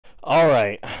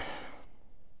Alright.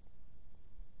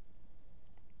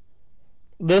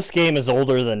 This game is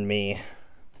older than me.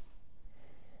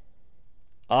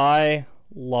 I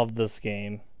love this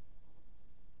game.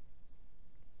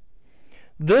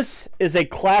 This is a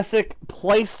classic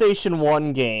PlayStation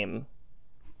 1 game.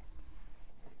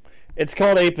 It's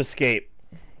called Ape Escape.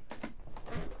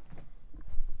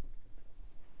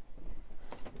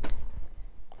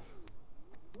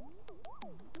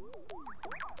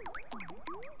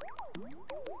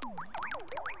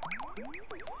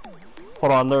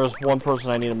 Hold on, there's one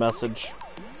person I need a message.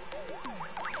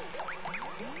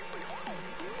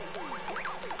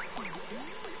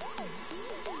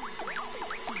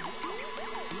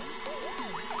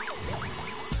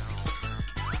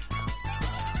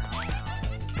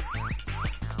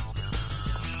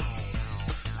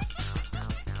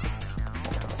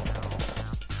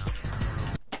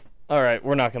 Alright,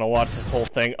 we're not gonna watch this whole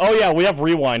thing. Oh yeah, we have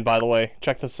rewind, by the way.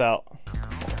 Check this out.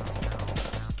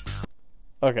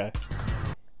 Okay.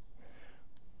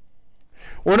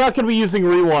 We're not gonna be using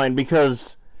rewind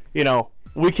because, you know,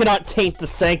 we cannot taint the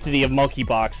sanctity of monkey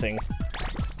boxing.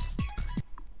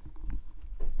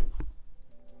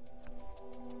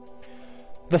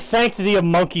 The sanctity of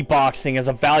monkey boxing is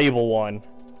a valuable one.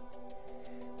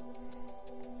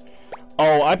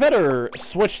 Oh, I better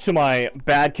switch to my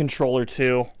bad controller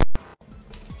too.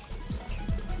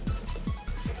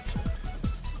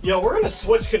 Yo, we're gonna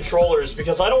switch controllers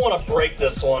because I don't want to break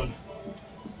this one.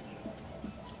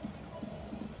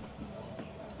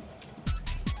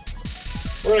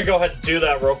 We're gonna go ahead and do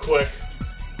that real quick.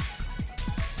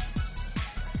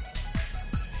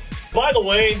 By the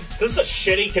way, this is a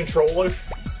shitty controller.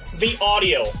 The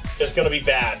audio is gonna be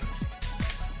bad.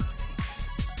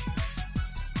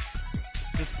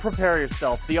 Just prepare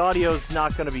yourself. The audio is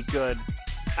not gonna be good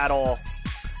at all.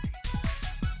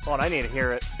 Hold on, I need to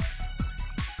hear it.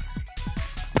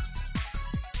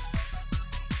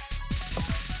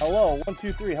 Hello, 1,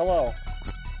 2, 3, hello.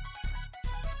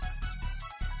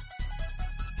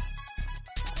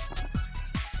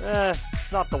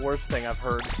 It's not the worst thing I've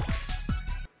heard.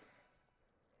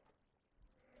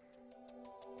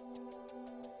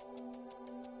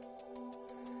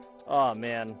 Oh,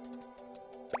 man.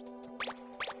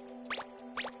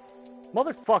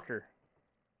 Motherfucker.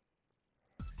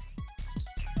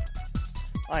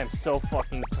 I am so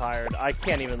fucking tired. I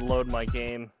can't even load my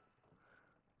game.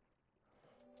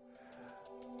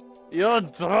 You're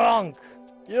drunk!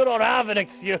 You don't have an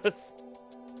excuse!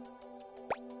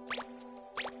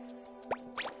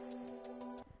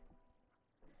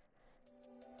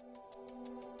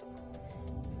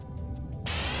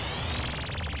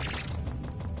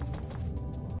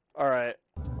 Alright.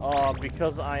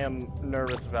 Because I am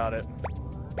nervous about it.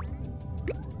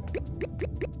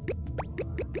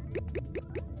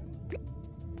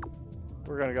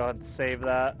 We're gonna go ahead and save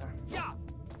that.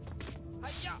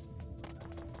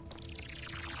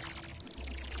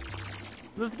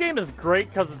 This game is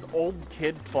great because it's old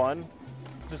kid fun.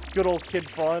 Just good old kid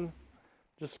fun.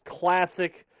 Just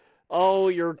classic, oh,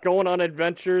 you're going on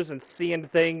adventures and seeing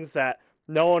things that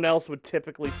no one else would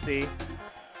typically see.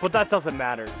 But that doesn't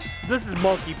matter. This is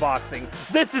monkey boxing.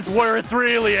 This is where it's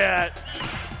really at!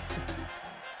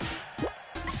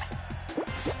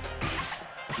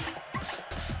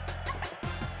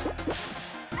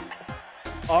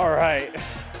 Alright.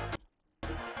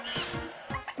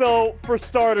 So, for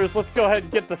starters, let's go ahead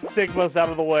and get the stigmas out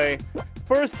of the way.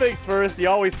 First things first, you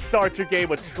always start your game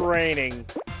with training.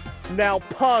 Now,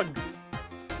 pugs.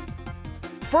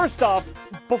 First off,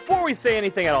 before we say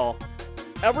anything at all,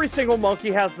 every single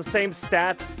monkey has the same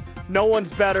stats. No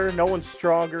one's better, no one's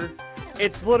stronger.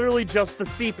 It's literally just the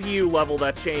CPU level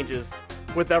that changes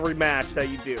with every match that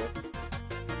you do.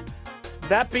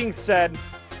 That being said,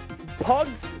 Pugs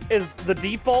is the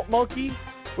default monkey,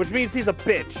 which means he's a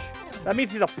bitch. That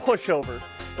means he's a pushover.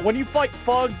 When you fight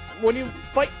Pugs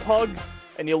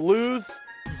and you lose,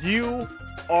 you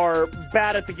are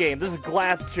bad at the game. This is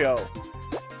Glass Joe.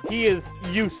 He is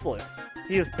useless.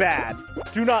 He is bad.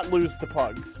 Do not lose to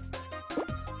Pugs.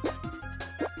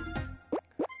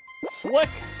 Slick,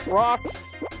 Rocks,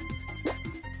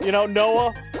 you know,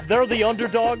 Noah, they're the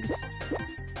underdogs.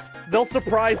 They'll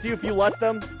surprise you if you let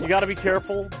them. You gotta be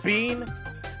careful. Bean's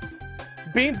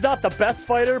not the best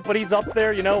fighter, but he's up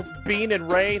there, you know. Bean and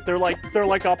Ray, they're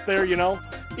like up there, you know.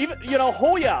 Even, you know,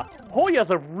 Hoya's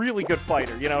a really good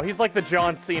fighter, you know. He's like the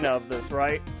John Cena of this,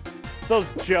 right? So's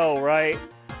Joe, right?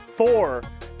 Thor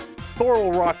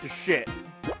will rock the shit.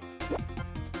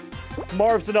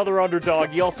 Marv's another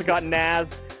underdog. You also got Naz.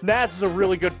 Naz is a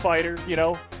really good fighter, you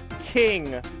know.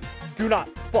 King. Do not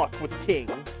fuck with King.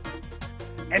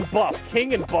 And Buff.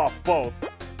 King and Buff, both.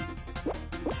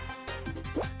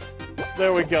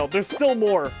 There we go. There's still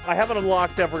more. I haven't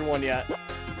unlocked everyone yet.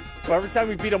 So every time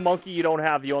you beat a monkey you don't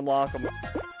have, you unlock them.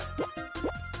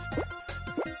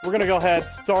 We're gonna go ahead,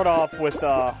 start off with,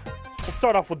 we'll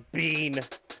start off with Bean.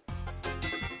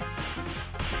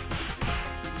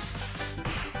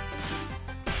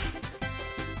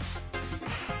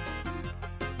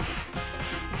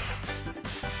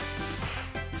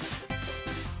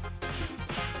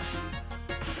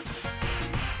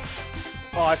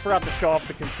 Oh, I forgot to show off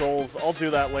the controls. I'll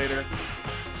do that later.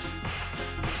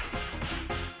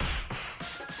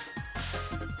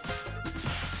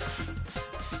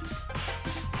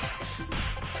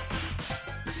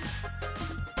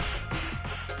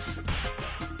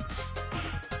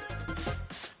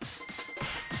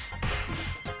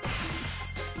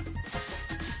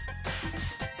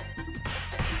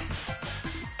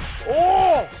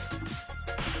 Oh!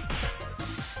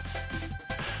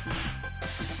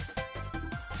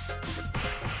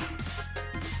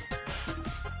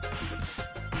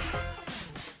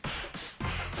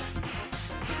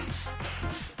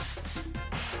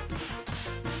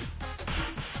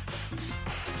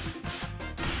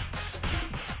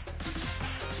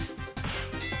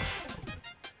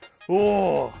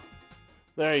 Ooh,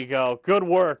 there you go. Good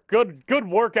work. Good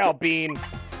workout, Bean.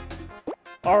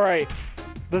 Alright,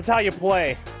 this is how you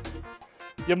play.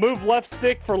 You move left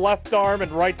stick for left arm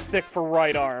and right stick for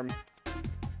right arm.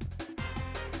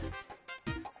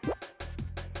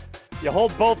 You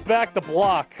hold both back to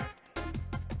block.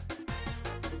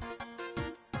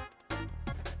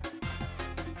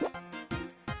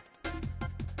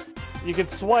 You can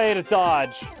sway to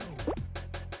dodge.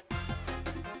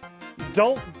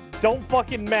 Don't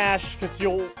fucking mash, because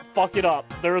you'll fuck it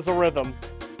up. There is a rhythm.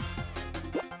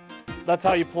 That's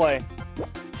how you play.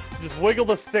 Just wiggle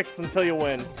the sticks until you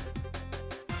win.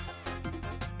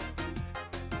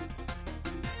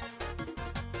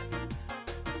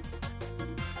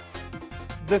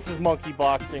 This is monkey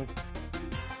boxing.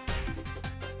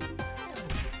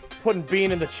 Putting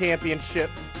Bean in the championship.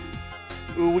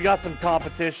 Ooh, we got some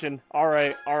competition.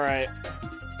 Alright, alright.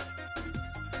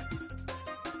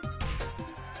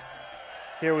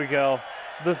 Here we go.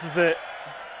 This is it.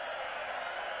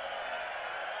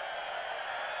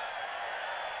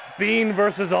 Bean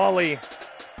versus Ollie.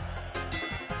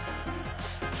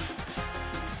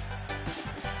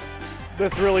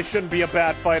 This really shouldn't be a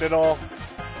bad fight at all.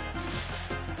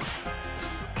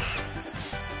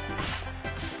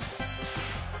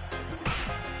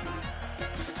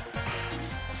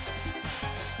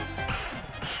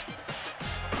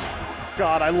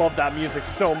 God, I love that music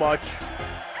so much.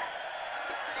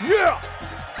 Yeah!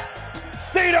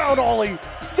 Stay down, Ollie!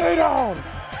 Stay down!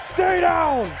 Stay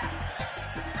down!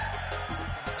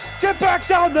 Get back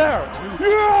down there!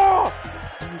 Yeah!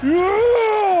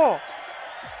 Yeah!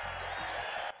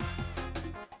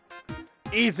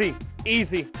 Easy,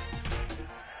 easy.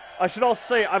 I should also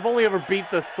say, I've only ever beat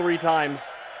this 3 times,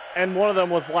 and one of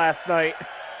them was last night.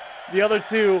 The other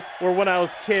 2 were when I was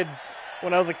kids.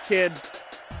 When I was a kid.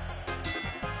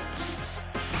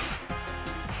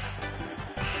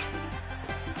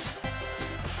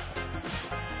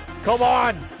 Come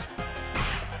on!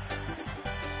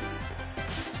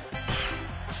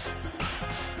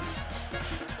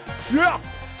 Yeah!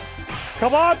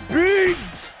 Come on, Bean!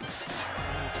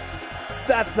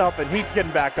 That's nothing. He's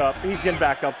getting back up. He's getting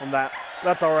back up from that.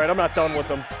 That's alright. I'm not done with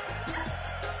him.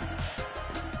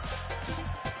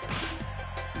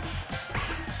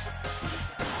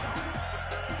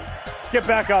 Get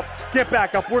back up. Get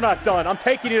back up. We're not done. I'm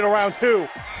taking it around 2.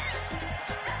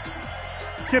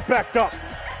 Get back up.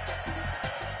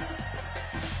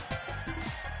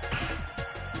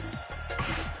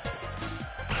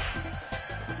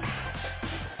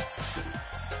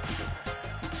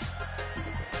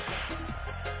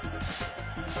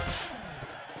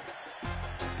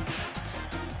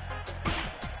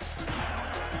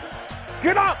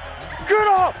 Get up! Get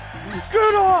up!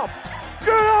 Get up!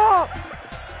 Get up!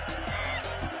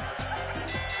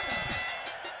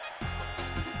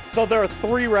 So there are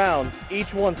 3 rounds,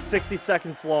 each one 60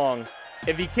 seconds long.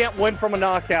 If you can't win from a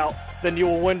knockout, then you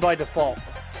will win by default.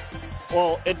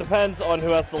 Well, it depends on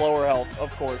who has the lower health, of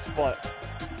course, but...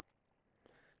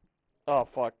 Oh,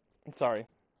 fuck. Sorry.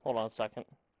 Hold on a second.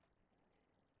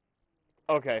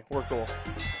 Okay, we're cool.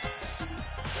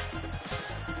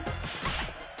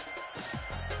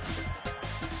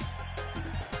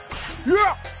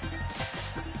 Yeah!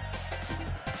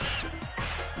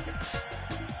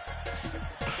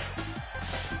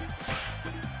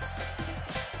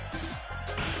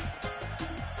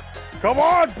 Come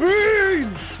on,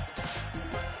 Bean!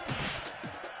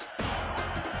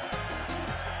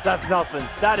 That's nothing.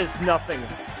 That is nothing.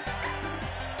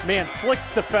 Man, Slick's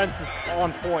defense is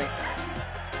on point.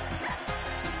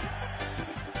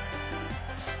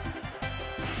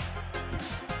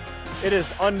 It is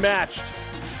unmatched.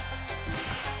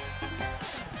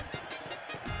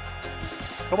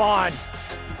 Come on.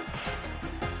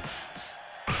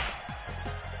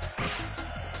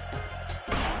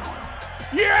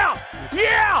 Yeah!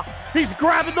 Yeah! He's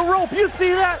grabbing the rope. You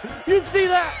see that? You see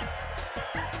that?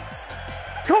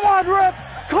 Come on,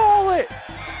 ref! Call it!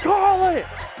 Call it!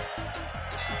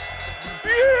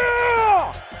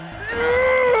 Yeah!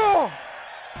 Yeah!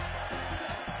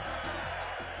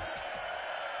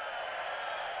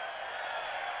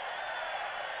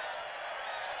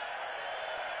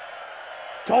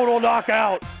 Total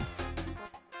knockout!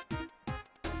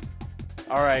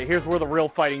 Alright, here's where the real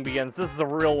fighting begins. This is a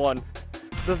real one.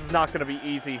 This is not going to be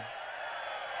easy.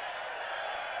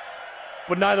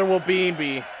 But neither will Bean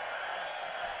be.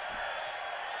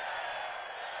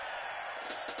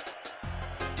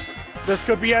 This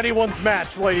could be anyone's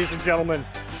match, ladies and gentlemen.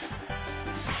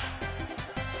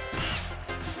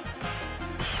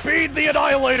 Bean the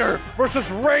Annihilator versus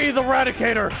Ray the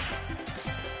Eradicator.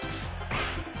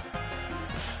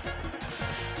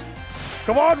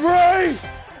 Come on, Ray!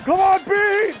 Come on,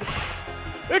 Bean!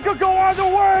 It could go either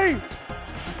way!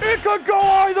 It could go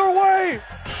either way!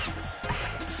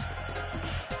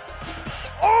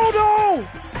 Oh no!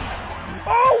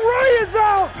 Oh, Ray is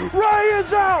out! Ray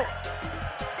is out!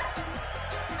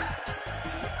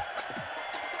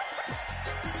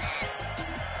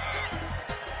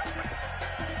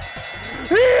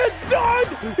 He is done!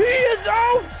 He is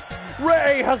out!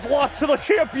 Ray has lost to the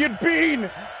champion, Bean!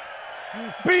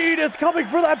 Bean is coming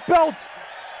for that belt!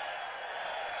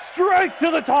 Straight to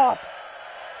the top!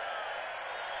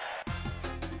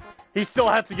 He still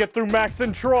has to get through Max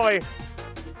and Troy.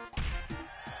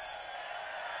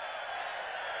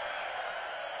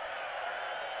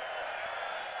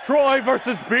 Troy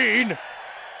versus Bean.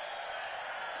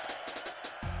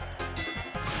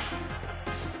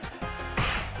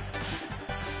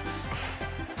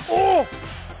 Oh!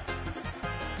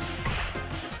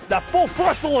 That full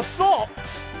frontal assault!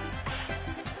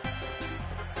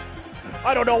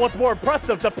 I don't know what's more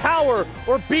impressive, the power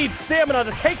or Bean's stamina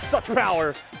to take such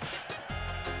power.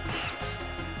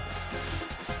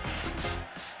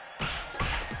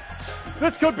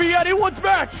 This could be anyone's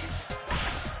match!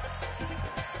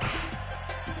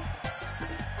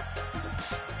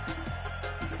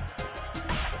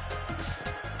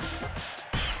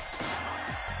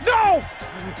 No!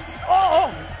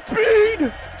 Oh!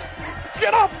 Bean!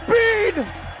 Get up, Bean!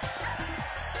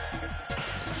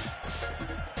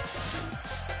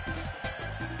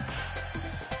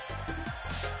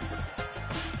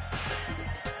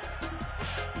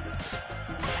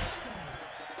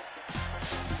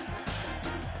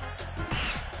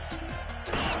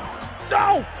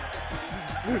 No!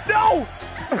 No!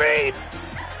 Bean!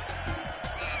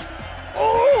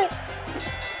 Oh!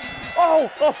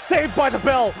 Oh, saved by the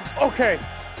bell. Okay.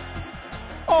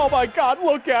 Oh my God,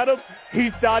 look at him.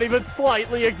 He's not even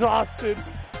slightly exhausted.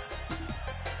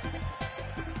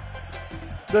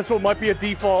 This one might be a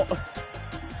default.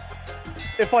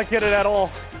 If I get it at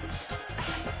all.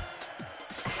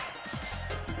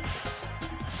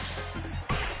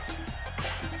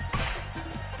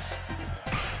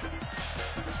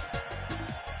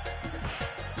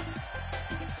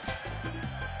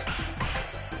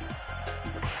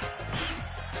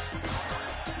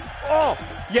 Oh,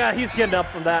 yeah, he's getting up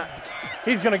from that.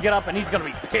 He's gonna get up and he's gonna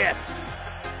be pissed.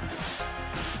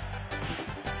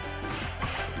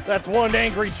 That's one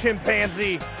angry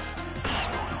chimpanzee.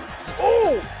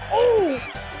 Oh, oh,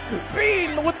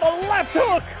 Bean with the left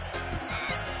hook.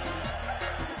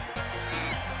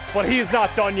 But he's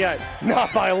not done yet,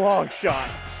 not by a long shot.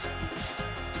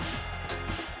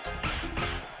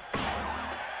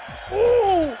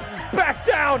 Ooh, back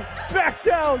down, back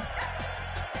down.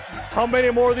 How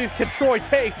many more of these can Troy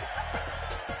take?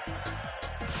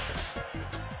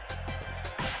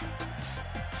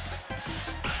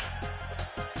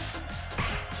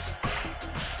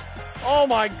 Oh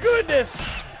my goodness!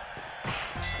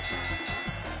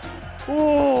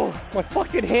 Ooh, my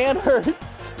fucking hand hurts.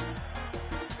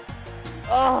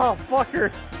 Ah,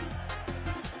 fucker.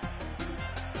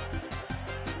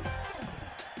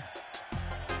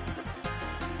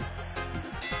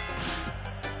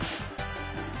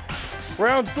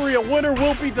 Round 3, a winner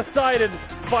will be decided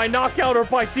by knockout or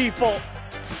by default.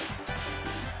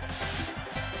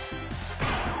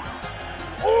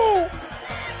 Ooh!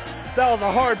 That was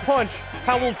a hard punch.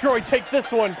 How will Troy take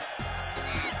this one?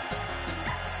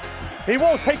 He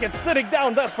won't take it sitting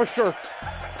down, that's for sure.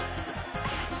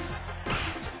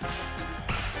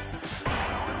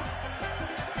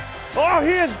 Oh,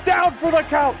 he is down for the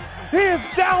count. He is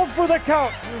down for the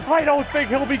count. I don't think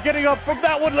he'll be getting up from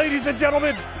that one, ladies and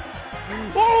gentlemen.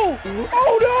 Oh!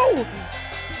 Oh, no!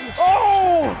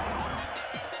 Oh!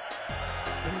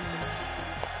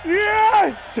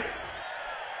 Yes!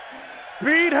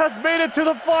 Bede has made it to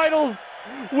the finals.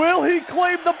 Will he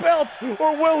claim the belt,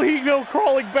 or will he go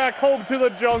crawling back home to the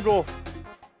jungle?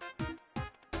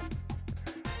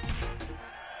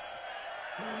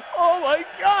 Oh my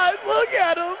God, look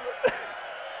at him!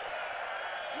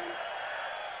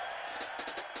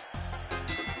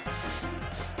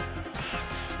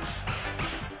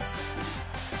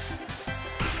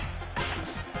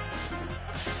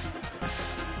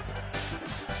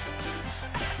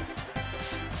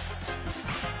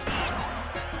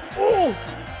 Oh!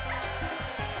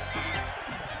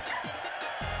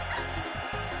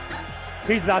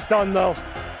 He's not done though.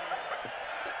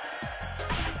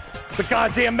 The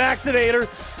goddamn Maxinator.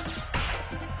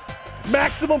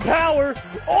 Maximum power.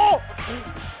 Oh!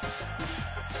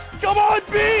 Come on,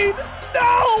 Bede!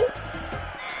 No!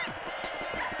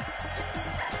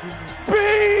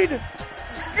 Bede!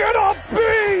 Get up,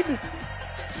 Bede!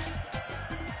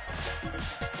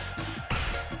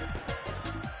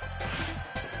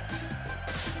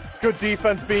 Good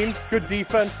defense, Bean. Good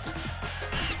defense.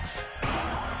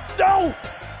 No!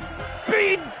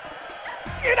 Bede!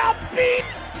 Get up, Bede!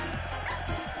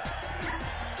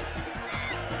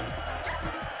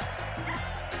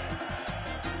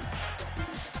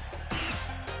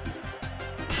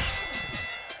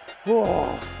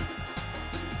 Oh.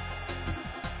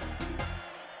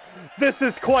 This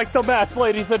is quite the match,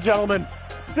 ladies and gentlemen.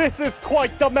 This is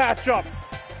quite the matchup.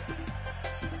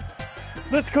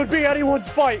 This could be anyone's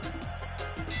fight.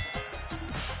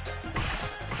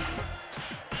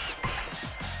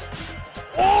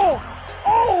 Oh!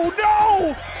 Oh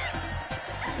no!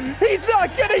 He's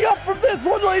not getting up from this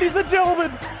one, ladies and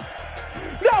gentlemen.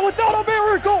 Not without a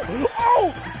miracle.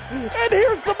 Oh! And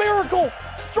here's the miracle.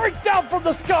 Straight down from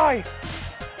the sky.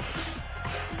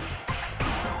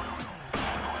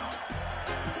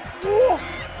 Oh.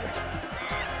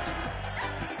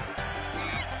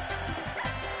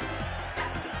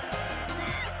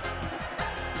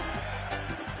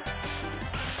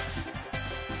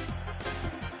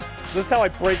 This is how I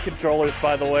break controllers,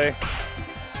 by the way.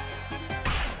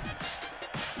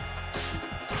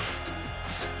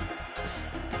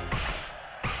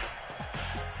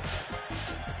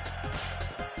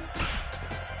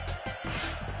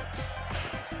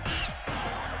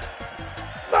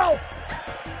 No!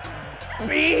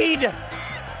 Bede!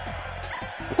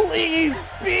 Please,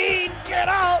 Bede, get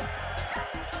up!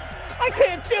 I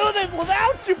can't do this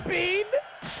without you, Bede!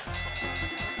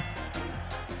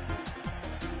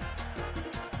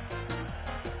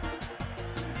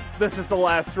 This is the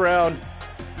last round.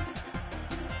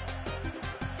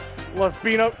 Unless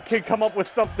Bede can come up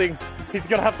with something, he's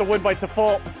gonna have to win by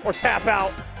default or tap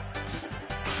out.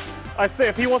 I say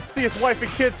if he wants to see his wife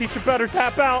and kids, he should better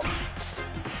tap out.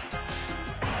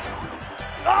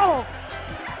 Oh!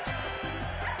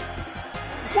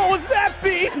 What was that,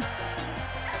 Bede?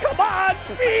 Come on,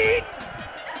 Bede!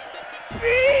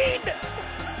 Bede!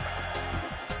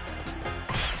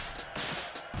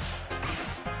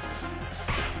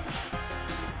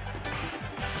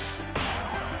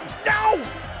 No!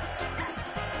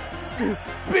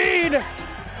 Bede!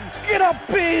 Get up,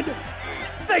 Bede!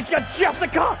 Think of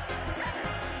Jessica!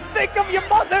 Think of your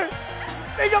mother!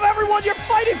 Think of everyone you're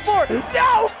fighting for!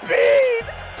 No, Bede!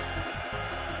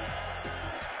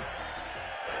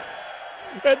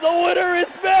 And the winner is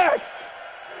Max!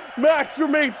 Max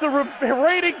remains the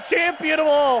reigning champion of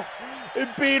all! And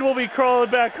Bede will be crawling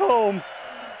back home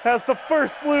as the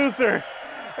first loser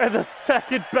and the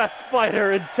second best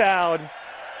fighter in town.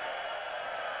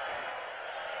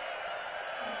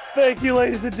 Thank you,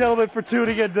 ladies and gentlemen, for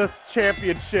tuning in this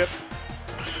championship.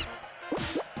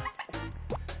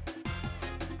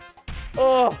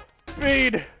 Oh,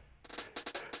 Bede.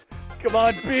 Come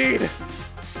on, Bede.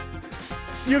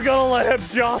 You gonna let him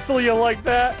jostle you like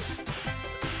that?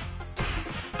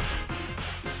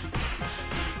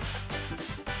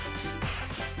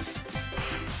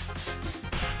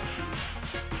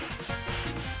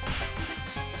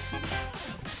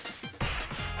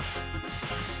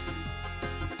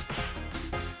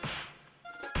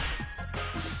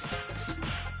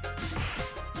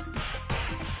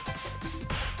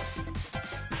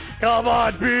 Come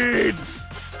on, Bede!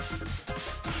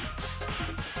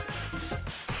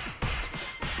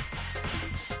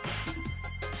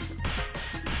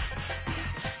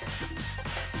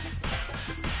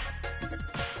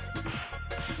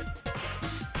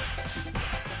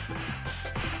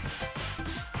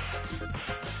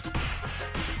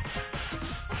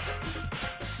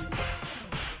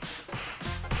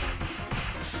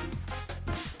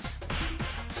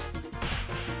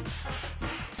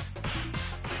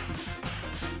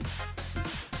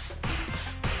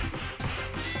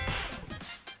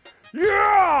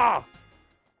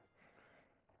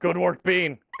 Good work,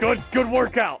 Bean. Good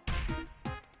workout.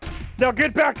 Now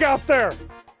get back out there.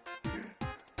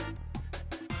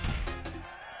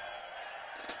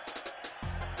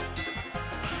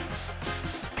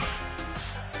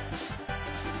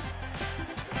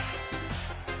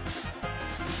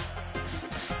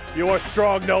 You are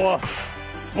strong, Noah,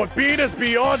 but Bean is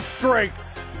beyond strength.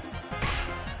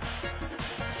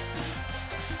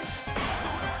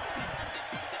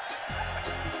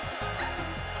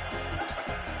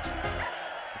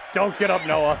 Don't get up,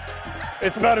 Noah.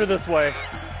 It's better this way.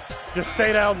 Just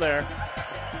stay down there.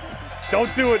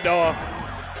 Don't do it, Noah.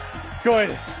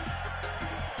 Good.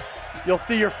 You'll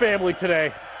see your family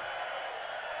today.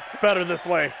 It's better this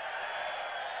way.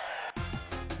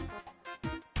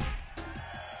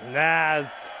 Naz.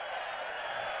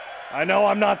 I know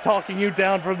I'm not talking you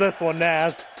down for this one,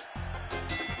 Naz.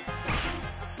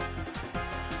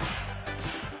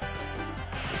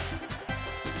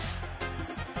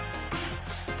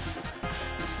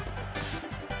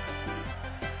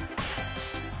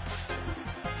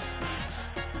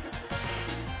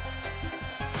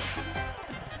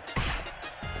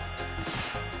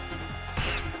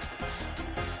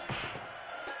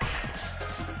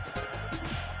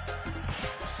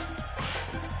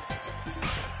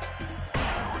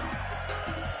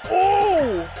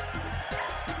 Oh!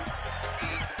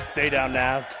 Stay down,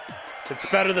 Nav.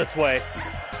 It's better this way.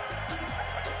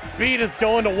 Speed is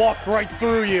going to walk right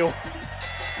through you.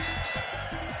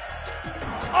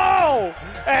 Oh!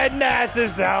 And Naz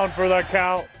is down for the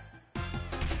count.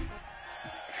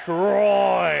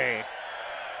 Troy.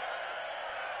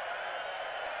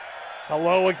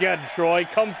 Hello again, Troy.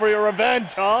 Come for your revenge,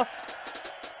 huh?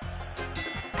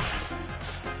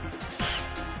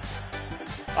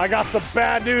 I got some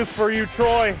bad news for you,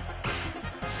 Troy.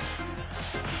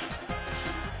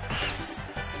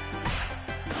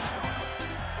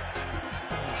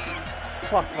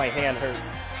 Fuck, my hand hurts.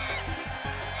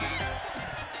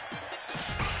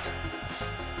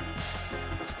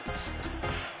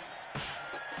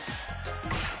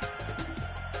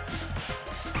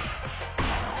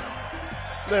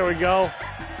 There we go.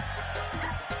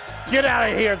 Get out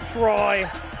of here, Troy.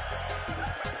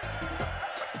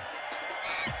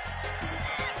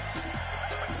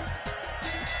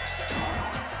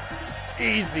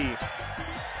 Easy.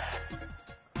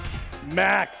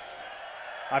 Max.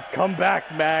 I've come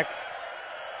back, Max.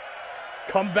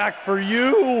 Come back for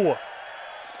you.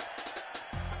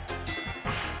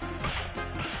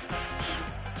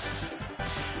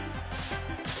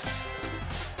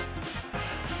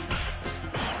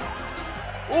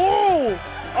 Ooh!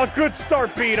 A good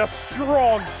start, Beat. A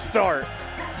strong start.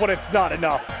 But it's not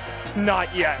enough.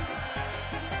 Not yet.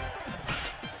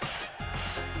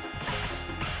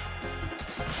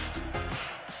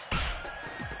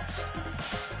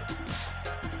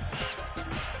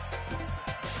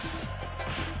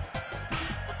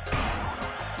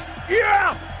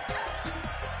 Yeah!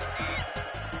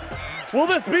 Will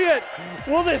this be it?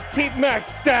 Will this keep Max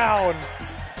down?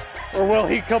 Or will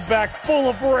he come back full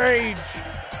of rage?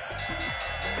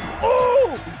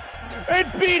 Oh!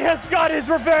 And Beat has got his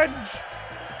revenge!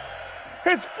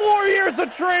 His 4 years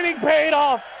of training paid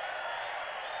off!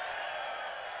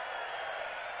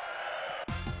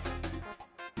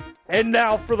 And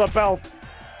now for the belt.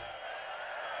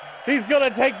 He's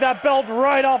gonna take that belt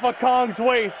right off of Kong's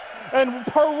waist and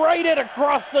parade it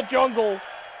across the jungle.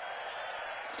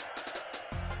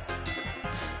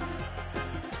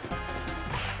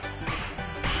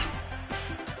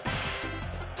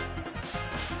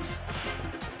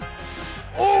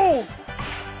 Oh!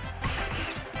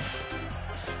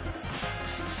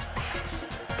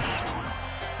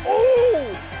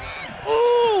 Oh!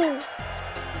 Oh!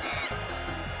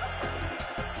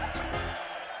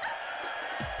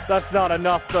 That's not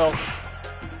enough, though.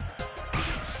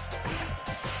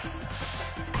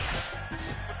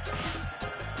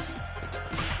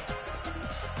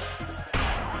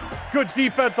 Good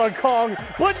defense on Kong,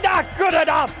 but not good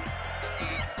enough!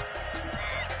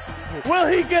 Will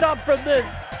he get up from this?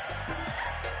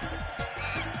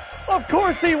 Of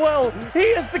course he will! He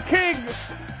is the king!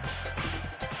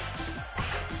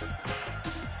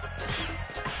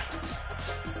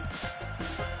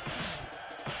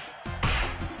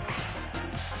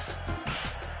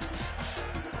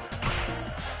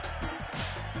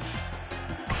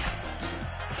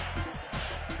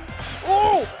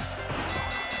 Oh!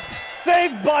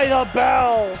 Saved by the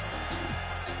bell!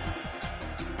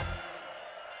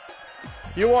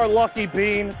 You are lucky,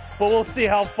 Bean, but we'll see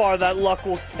how far that luck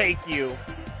will take you.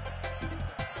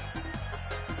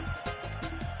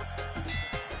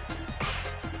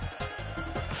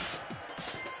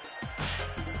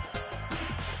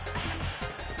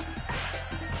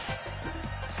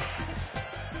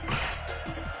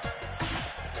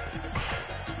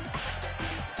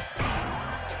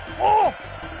 Oh!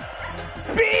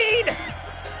 Bean!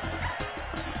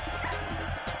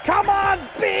 Come on,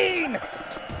 Bean!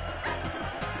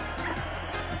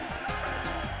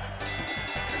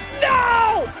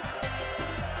 No!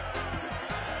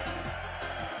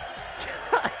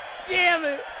 God damn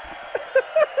it!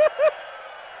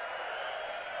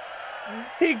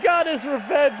 He got his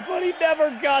revenge, but he never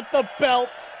got the belt.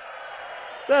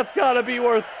 That's gotta be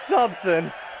worth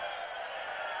something.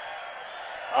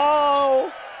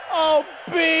 Oh! Oh,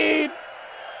 Bean!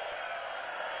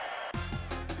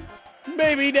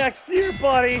 Maybe next year,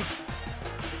 buddy.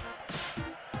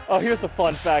 Oh, here's a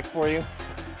fun fact for you.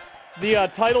 The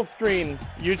title screen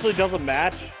usually doesn't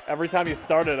match every time you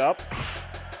start it up.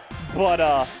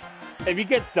 But if you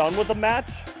get done with the match,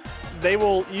 they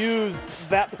will use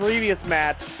that previous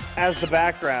match as the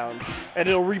background, and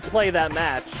it'll replay that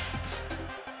match.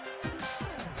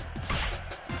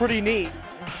 It's pretty neat.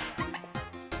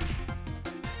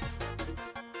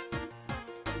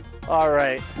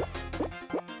 Alright.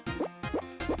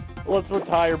 Let's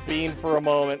retire Bean for a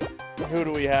moment. Who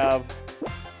do we have?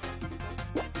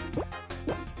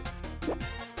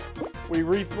 We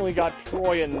recently got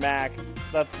Troy and Max.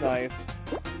 That's nice.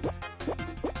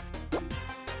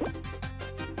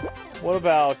 What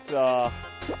about,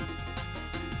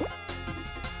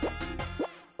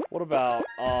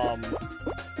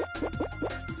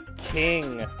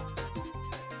 King?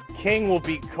 King will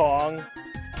beat Kong.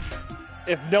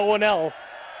 If no one else.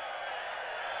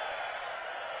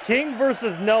 King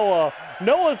versus Noah.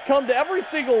 Noah's come to every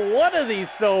single one of these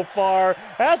so far.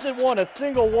 Hasn't won a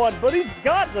single one, but he's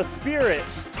got the spirit.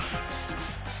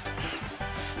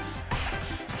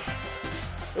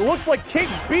 It looks like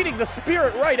King's beating the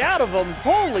spirit right out of him.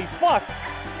 Holy fuck.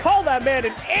 Call that man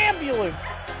an ambulance.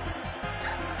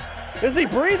 Is he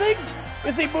breathing?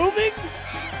 Is he moving?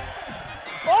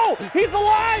 Oh, he's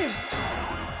alive!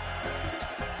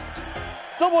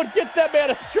 Someone get that man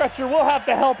a stretcher. We'll have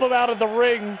to help him out of the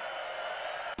ring.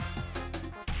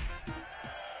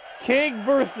 King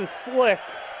versus Slick.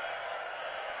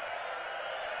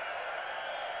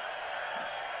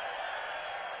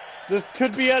 This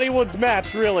could be anyone's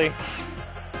match, really.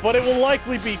 But it will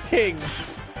likely be King.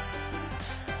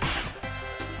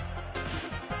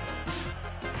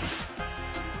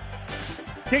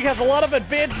 King has a lot of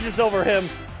advantages over him,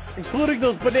 including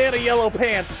those banana yellow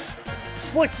pants.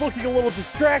 Slick's looking a little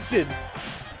distracted.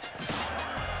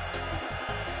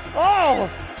 Oh!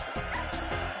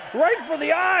 Right for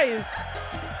the eyes!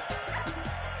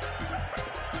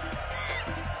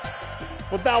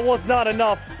 But that was not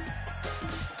enough.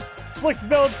 Slick's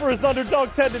known for his underdog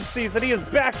tendencies, and he is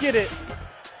back in it.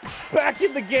 Back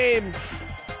in the game.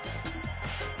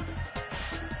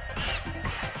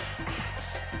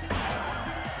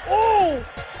 Oh!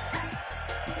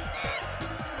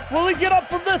 Will he get up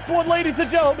from this one, ladies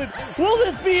and gentlemen? Will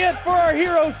this be it for our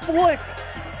hero, Slick?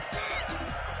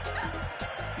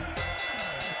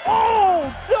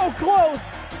 Oh, so close!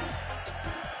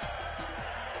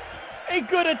 A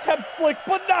good attempt, Slick,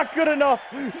 but not good enough.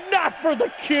 Not for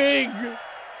the King.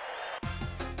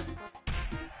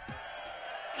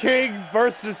 King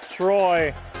versus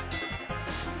Troy.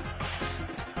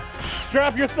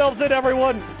 Strap yourselves in,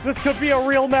 everyone. This could be a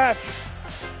real match.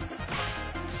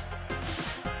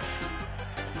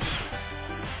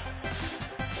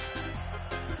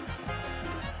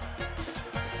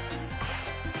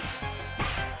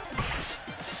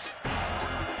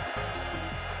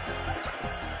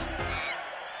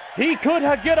 He could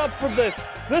get up from this.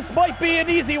 This might be an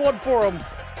easy one for him.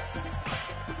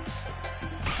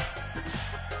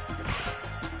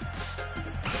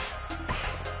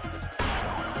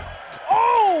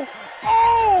 Oh!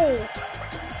 Oh!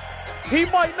 He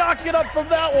might not get up from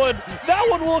that one. That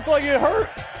one looked like it hurt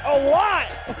a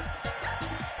lot.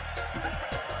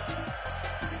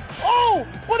 Oh!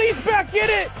 But he's back in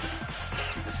it.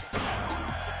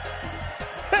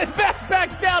 And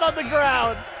back down on the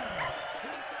ground.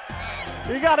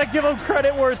 You gotta give him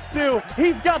credit where it's due.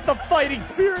 He's got the fighting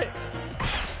spirit.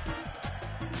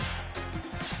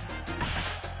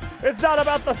 It's not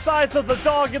about the size of the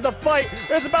dog in the fight.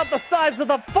 It's about the size of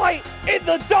the fight in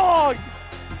the dog.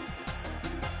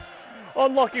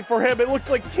 Unlucky for him, it looks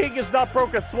like King has not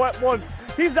broke a sweat once.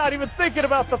 He's not even thinking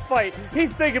about the fight.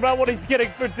 He's thinking about what he's getting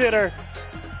for dinner.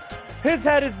 His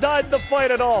head is not in the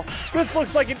fight at all. This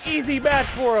looks like an easy match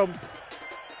for him.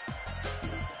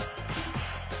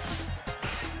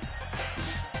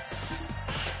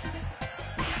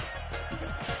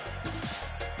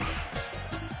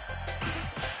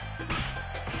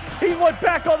 He went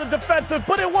back on the defensive,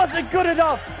 but it wasn't good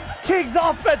enough. King's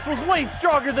offense was way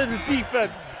stronger than his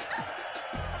defense.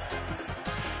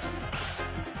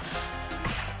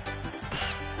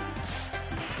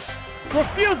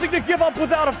 Refusing to give up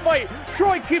without a fight,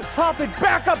 Troy keeps hopping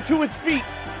back up to his feet.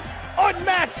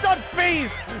 Unmatched,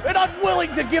 unfazed, and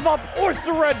unwilling to give up or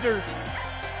surrender.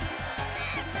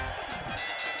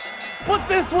 But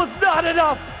this was not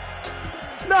enough.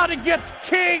 Not against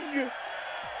King.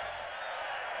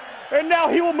 And now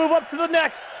he will move up to the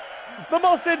next, the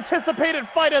most anticipated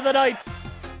fight of the night.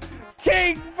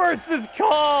 King versus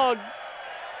Kong.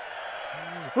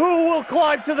 Who will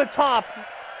climb to the top?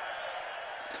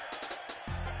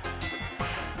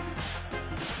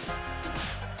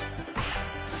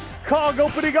 Kong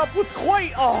opening up with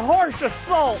quite a harsh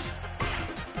assault.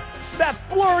 That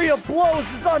flurry of blows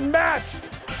is unmatched.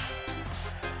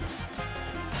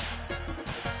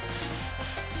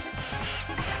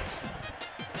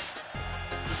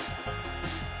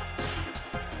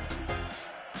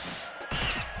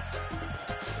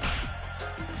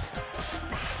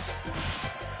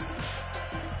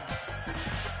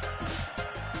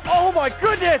 Oh my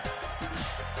goodness!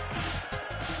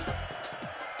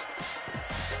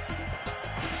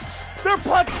 They're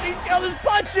punching each other's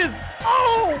punches!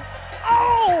 Oh!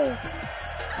 Oh!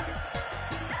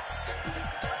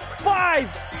 5,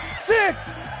 6,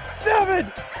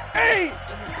 7, 8,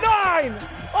 9!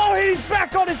 Oh, he's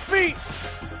back on his feet!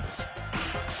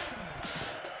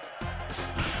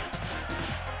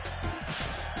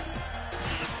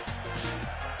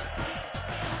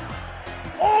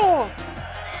 Oh!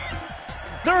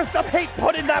 There is some hate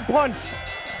put in that punch!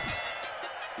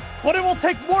 But it will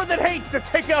take more than hate to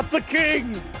take out the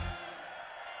King!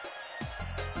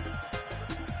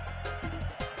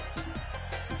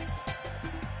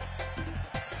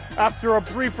 After a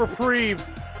brief reprieve,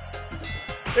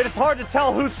 it is hard to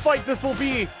tell whose fight this will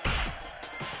be.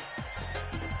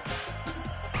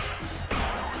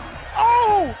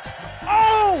 Oh!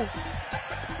 Oh!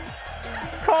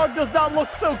 Kong does not look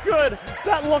so good.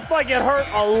 That looked like it hurt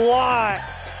a lot.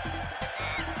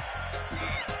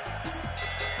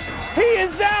 He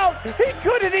is out! He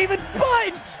couldn't even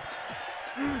punch!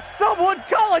 Someone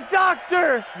call a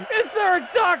doctor! Is there a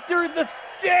doctor in the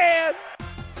stand?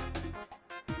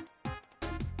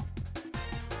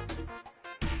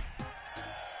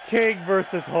 King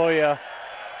versus Hoya.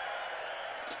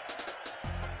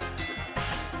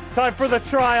 Time for the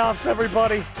try-offs,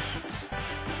 everybody.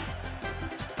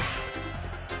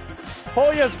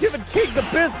 Hoya's giving King the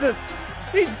business.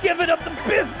 He's giving up the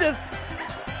business.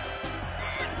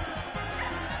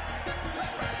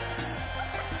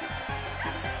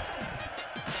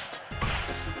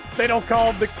 They don't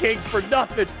call him the King for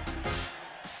nothing.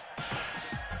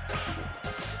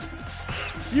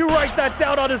 You write that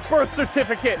down on his birth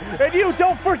certificate, and you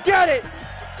don't forget it!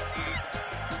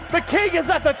 The King is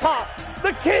at the top!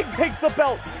 The King takes the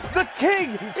belt! The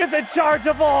King is in charge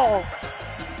of all!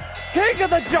 King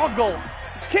of the jungle!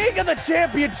 King of the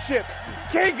championship!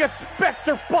 King of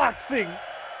Spectre boxing!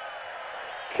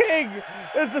 King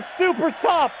is the super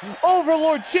top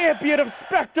overlord champion of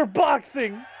Spectre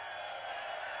boxing!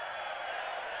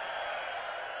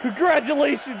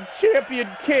 Congratulations, Champion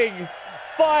King!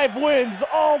 5 wins,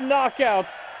 all knockouts.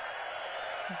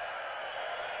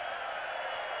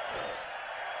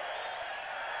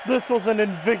 This was an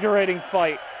invigorating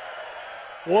fight.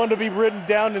 One to be written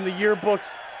down in the yearbooks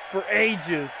for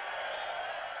ages.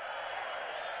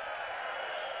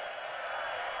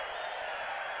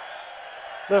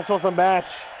 This was a match.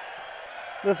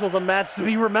 This was a match to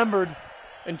be remembered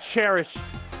and cherished.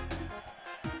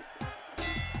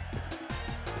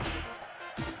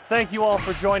 Thank you all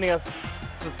for joining us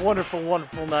this wonderful,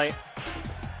 wonderful night.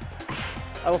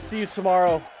 I will see you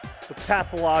tomorrow with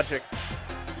Pathologic.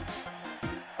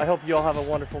 I hope you all have a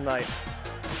wonderful night.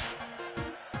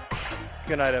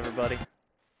 Good night, everybody.